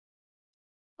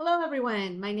Hello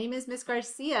everyone, my name is Miss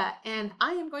Garcia and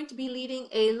I am going to be leading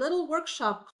a little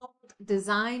workshop called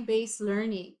Design-Based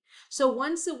Learning. So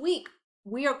once a week,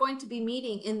 we are going to be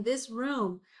meeting in this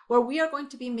room where we are going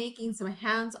to be making some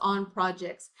hands-on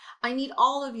projects. I need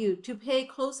all of you to pay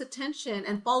close attention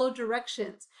and follow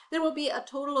directions. There will be a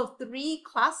total of 3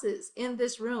 classes in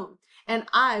this room and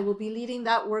I will be leading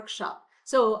that workshop.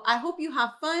 So I hope you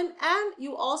have fun and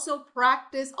you also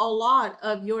practice a lot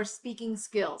of your speaking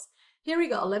skills. Here we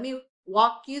go. Let me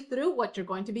walk you through what you're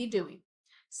going to be doing.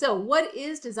 So what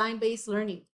is design-based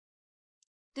learning?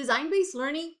 Design-based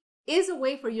learning is a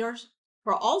way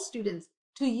for all students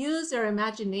to use their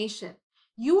imagination.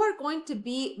 You are going to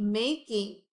be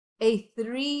making a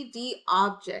 3D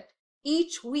object.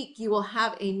 Each week you will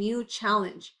have a new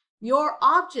challenge. Your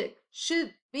object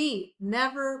should be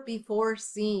never before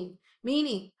seen,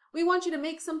 meaning we want you to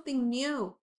make something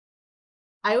new.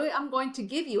 I'm going to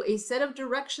give you a set of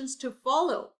directions to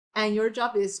follow, and your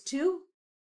job is to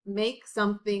make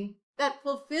something that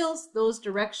fulfills those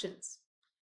directions.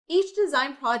 Each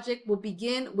design project will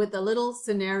begin with a little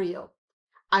scenario.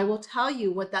 I will tell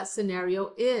you what that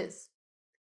scenario is.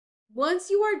 Once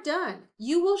you are done,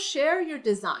 you will share your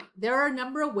design. There are a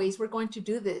number of ways we're going to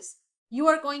do this. You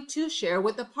are going to share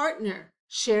with a partner,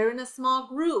 share in a small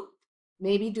group,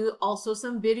 maybe do also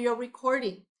some video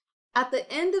recording. At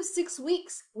the end of 6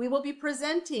 weeks, we will be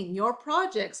presenting your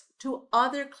projects to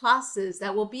other classes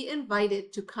that will be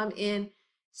invited to come in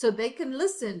so they can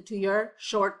listen to your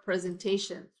short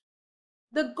presentation.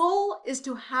 The goal is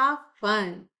to have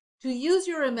fun, to use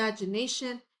your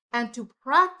imagination, and to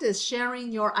practice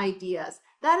sharing your ideas.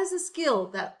 That is a skill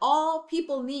that all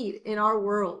people need in our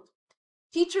world.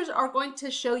 Teachers are going to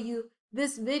show you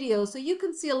this video so you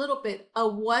can see a little bit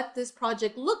of what this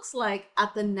project looks like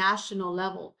at the national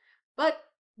level. But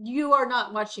you are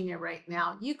not watching it right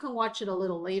now. You can watch it a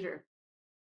little later.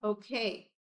 Okay,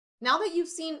 now that you've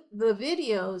seen the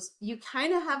videos, you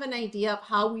kind of have an idea of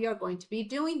how we are going to be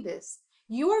doing this.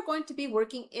 You are going to be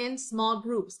working in small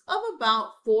groups of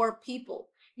about 4 people.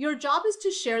 Your job is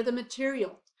to share the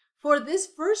material. For this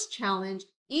first challenge,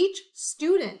 each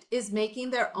student is making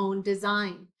their own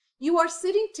design. You are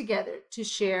sitting together to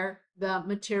share the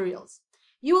materials.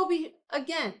 You will be,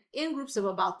 again, in groups of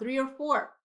about 3 or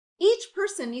 4. Each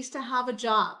person needs to have a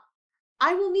job.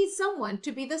 I will need someone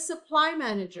to be the supply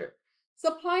manager.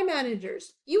 Supply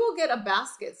managers, you will get a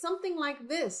basket, something like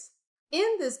this. In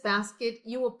this basket,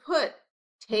 you will put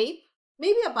tape,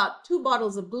 maybe about 2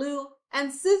 bottles of glue,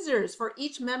 and scissors for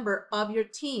each member of your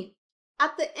team.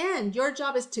 At the end, your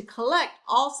job is to collect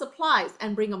all supplies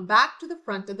and bring them back to the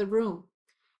front of the room.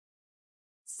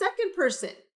 Second person,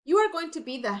 you are going to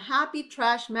be the happy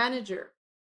trash manager.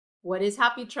 What is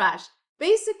happy trash?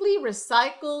 Basically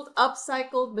recycled,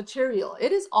 upcycled material.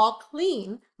 It is all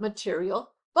clean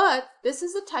material, but this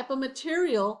is the type of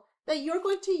material that you're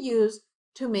going to use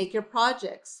to make your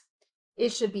projects. It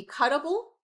should be cuttable.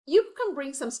 You can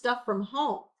bring some stuff from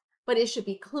home, but it should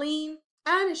be clean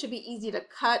and it should be easy to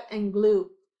cut and glue.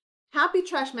 Happy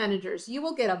trash managers, you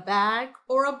will get a bag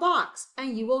or a box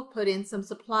and you will put in some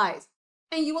supplies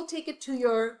and you will take it to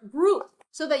your group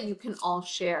so that you can all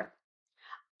share.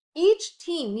 Each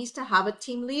team needs to have a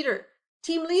team leader.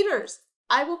 Team leaders,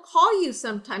 I will call you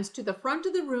sometimes to the front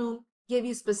of the room, give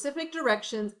you specific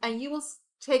directions, and you will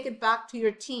take it back to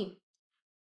your team.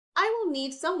 I will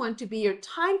need someone to be your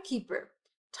timekeeper.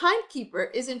 Timekeeper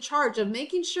is in charge of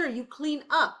making sure you clean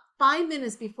up 5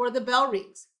 minutes before the bell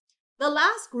rings. The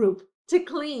last group to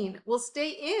clean will stay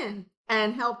in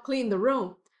and help clean the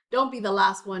room. Don't be the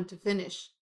last one to finish.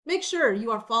 Make sure you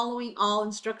are following all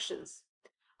instructions.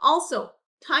 Also,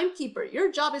 timekeeper,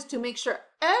 your job is to make sure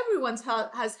everyone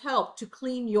has helped to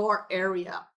clean your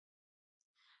area.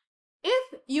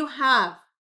 If you have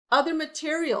other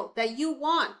material that you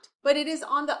want, but it is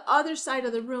on the other side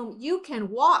of the room, you can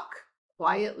walk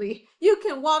quietly. You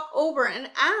can walk over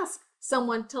and ask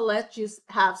someone to let you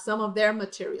have some of their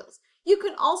materials. You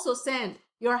can also send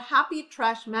your happy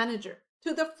trash manager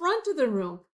to the front of the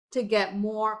room to get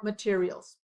more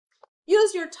materials.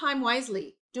 Use your time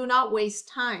wisely. Do not waste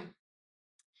time.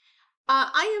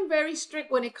 I am very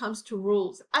strict when it comes to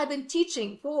rules. I've been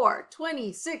teaching for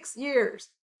 26 years.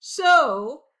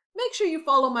 So make sure you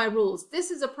follow my rules. This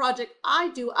is a project I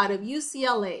do out of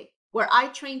UCLA where I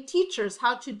train teachers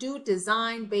how to do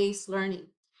design-based learning.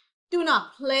 Do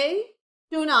not play,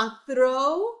 do not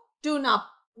throw, do not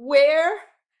wear.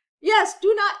 Yes,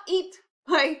 do not eat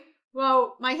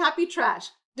my happy trash.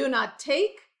 Do not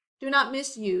take, do not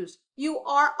misuse. You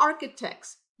are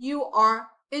architects. You are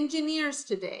engineers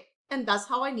today. And that's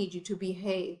how I need you to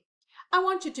behave. I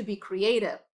want you to be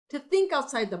creative, to think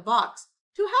outside the box,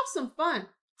 to have some fun.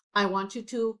 I want you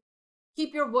to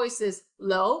keep your voices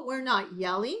low. We're not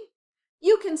yelling.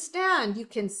 You can stand, you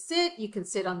can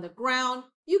sit on the ground,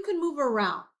 you can move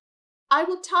around. I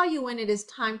will tell you when it is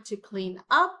time to clean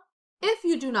up. If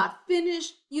you do not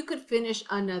finish, you could finish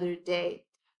another day.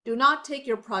 Do not take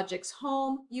your projects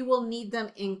home. You will need them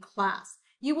in class.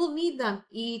 You will need them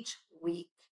each week.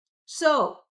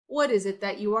 So, what is it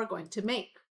that you are going to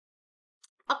make?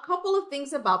 A couple of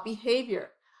things about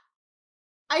behavior.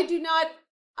 I do not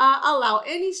allow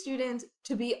any student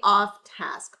to be off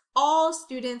task. All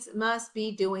students must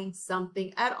be doing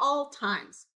something at all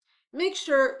times. Make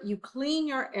sure you clean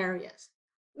your areas.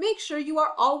 Make sure you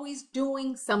are always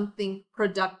doing something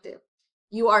productive.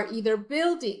 You are either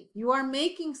building, you are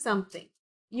making something,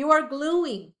 you are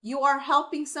gluing, you are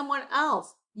helping someone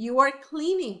else, you are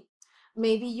cleaning.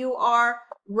 Maybe you are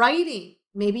writing,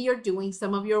 maybe you're doing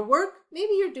some of your work,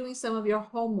 maybe you're doing some of your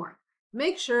homework.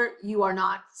 Make sure you are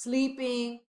not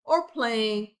sleeping or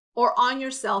playing or on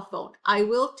your cell phone. I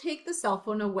will take the cell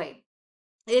phone away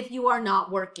if you are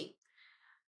not working.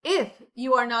 If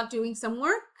you are not doing some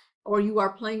work or you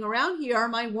are playing around, here are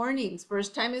my warnings.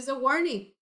 First time is a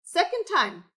warning. Second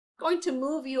time, going to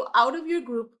move you out of your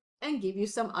group and give you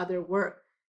some other work.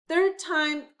 Third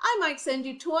time, I might send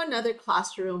you to another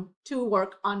classroom to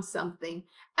work on something.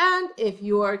 And if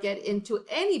you are get into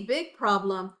any big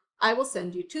problem, I will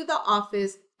send you to the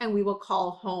office and we will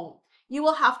call home. You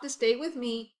will have to stay with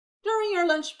me during your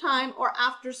lunchtime or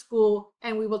after school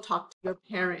and we will talk to your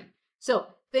parent. So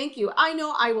thank you. I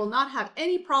know I will not have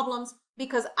any problems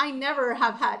because I never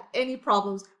have had any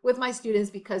problems with my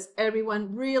students because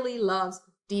everyone really loves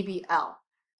DBL.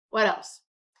 What else?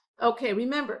 Okay,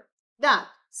 remember that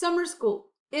summer school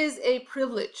is a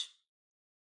privilege.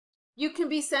 You can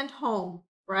be sent home,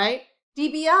 right?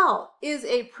 DBL is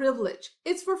a privilege.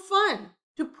 It's for fun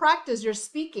to practice your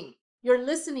speaking, your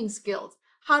listening skills,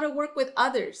 how to work with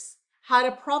others, how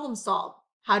to problem solve,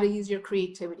 how to use your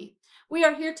creativity. We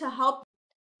are here to help.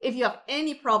 If you have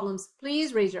any problems,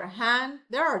 please raise your hand.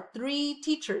 There are 3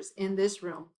 teachers in this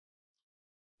room.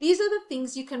 These are the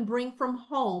things you can bring from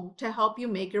home to help you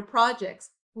make your projects.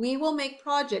 We will make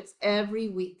projects every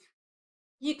week.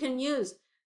 You can use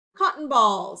cotton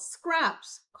balls,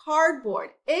 scraps, cardboard,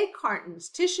 egg cartons,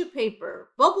 tissue paper,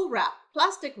 bubble wrap,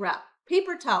 plastic wrap,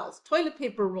 paper towels, toilet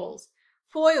paper rolls,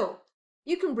 foil.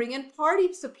 You can bring in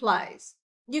party supplies.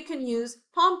 You can use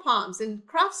pom-poms and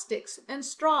craft sticks and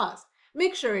straws.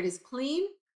 Make sure it is clean,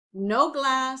 no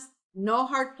glass, no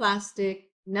hard plastic,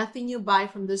 nothing you buy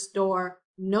from the store,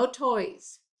 no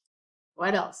toys.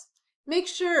 What else? Make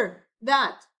sure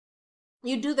that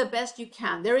you do the best you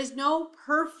can. There is no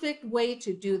perfect way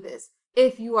to do this.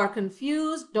 If you are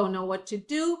confused, don't know what to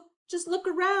do, just look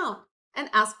around and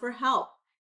ask for help.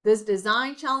 This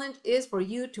design challenge is for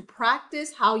you to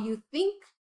practice how you think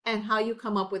and how you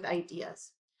come up with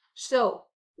ideas. So,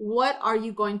 what are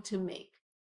you going to make?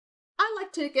 I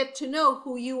like to get to know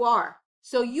who you are.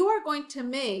 So you are going to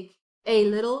make a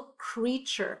little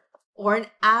creature or an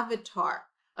avatar.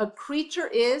 A creature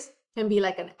can be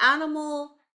like an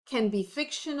animal, can be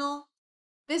fictional.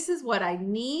 This is what I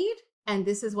need and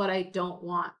this is what I don't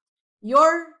want.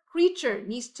 Your creature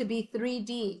needs to be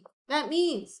 3D. That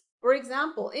means, for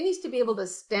example, it needs to be able to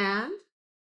stand.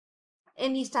 It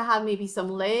needs to have maybe some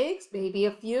legs, maybe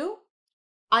a few.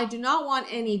 I do not want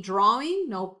any drawing,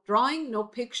 no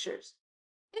pictures.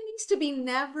 It needs to be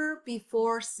never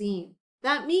before seen.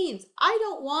 That means I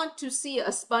don't want to see a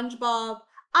SpongeBob.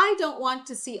 I don't want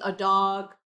to see a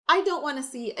dog. I don't want to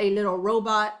see a little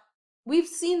robot. We've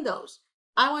seen those.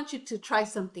 I want you to try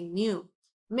something new.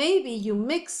 Maybe you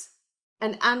mix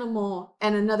an animal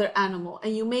and another animal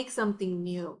and you make something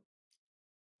new.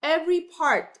 Every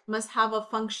part must have a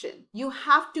function. You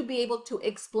have to be able to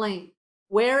explain.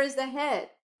 Where is the head?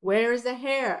 Where is the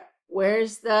hair?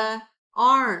 Where's the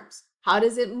arms? How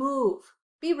does it move?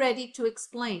 Be ready to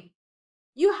explain.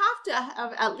 You have to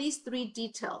have at least 3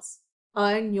 details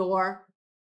on your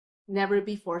never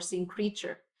before seen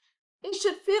creature. It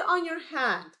should fit on your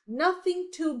hand, nothing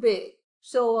too big.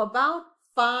 So about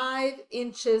 5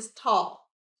 inches tall,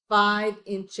 5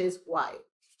 inches wide.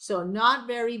 So not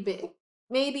very big,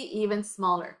 maybe even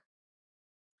smaller.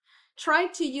 Try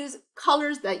to use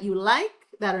colors that you like,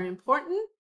 that are important.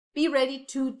 Be ready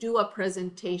to do a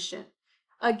presentation.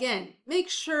 Again, make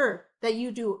sure that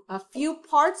you do a few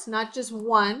parts, not just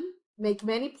one. Make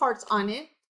many parts on it.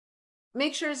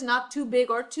 Make sure it's not too big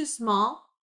or too small.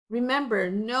 Remember,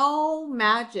 no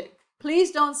magic.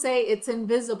 Please don't say it's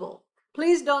invisible.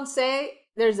 Please don't say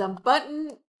there's a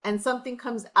button and something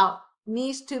comes out.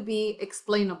 Needs to be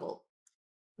explainable.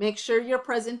 Make sure your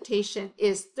presentation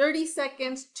is 30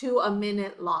 seconds to a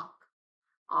minute long.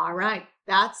 All right,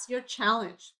 that's your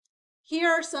challenge. Here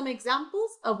are some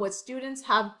examples of what students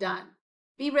have done.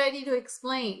 Be ready to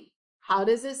explain. How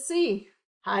does it see?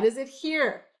 How does it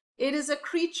hear? It is a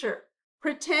creature.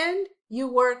 Pretend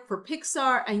you work for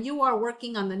Pixar and you are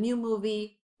working on the new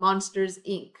movie, Monsters,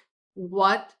 Inc.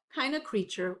 What kind of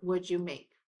creature would you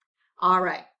make? All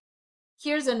right.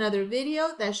 Here's another video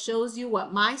that shows you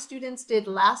what my students did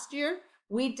last year.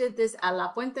 We did this at La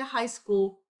Puente High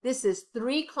School. This is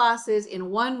 3 classes in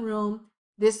one room.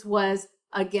 This was,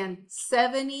 again,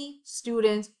 70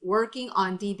 students working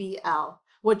on DBL.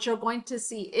 What you're going to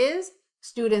see is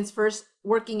students first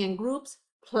working in groups,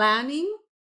 planning,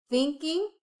 thinking,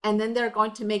 and then they're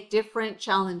going to make different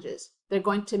challenges. They're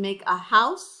going to make a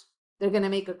house. They're going to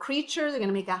make a creature. They're going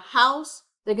to make a house.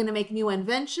 They're going to make new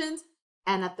inventions.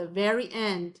 And at the very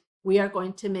end, we are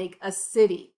going to make a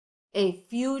city, a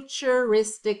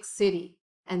futuristic city.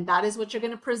 And that is what you're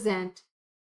going to present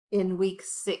in week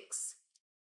 6.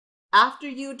 After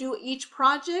you do each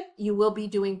project, you will be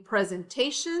doing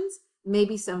presentations,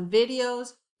 maybe some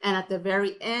videos, and at the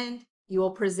very end, you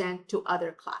will present to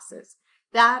other classes.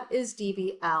 That is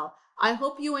DBL. I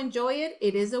hope you enjoy it.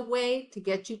 It is a way to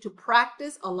get you to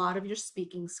practice a lot of your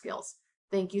speaking skills.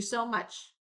 Thank you so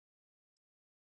much.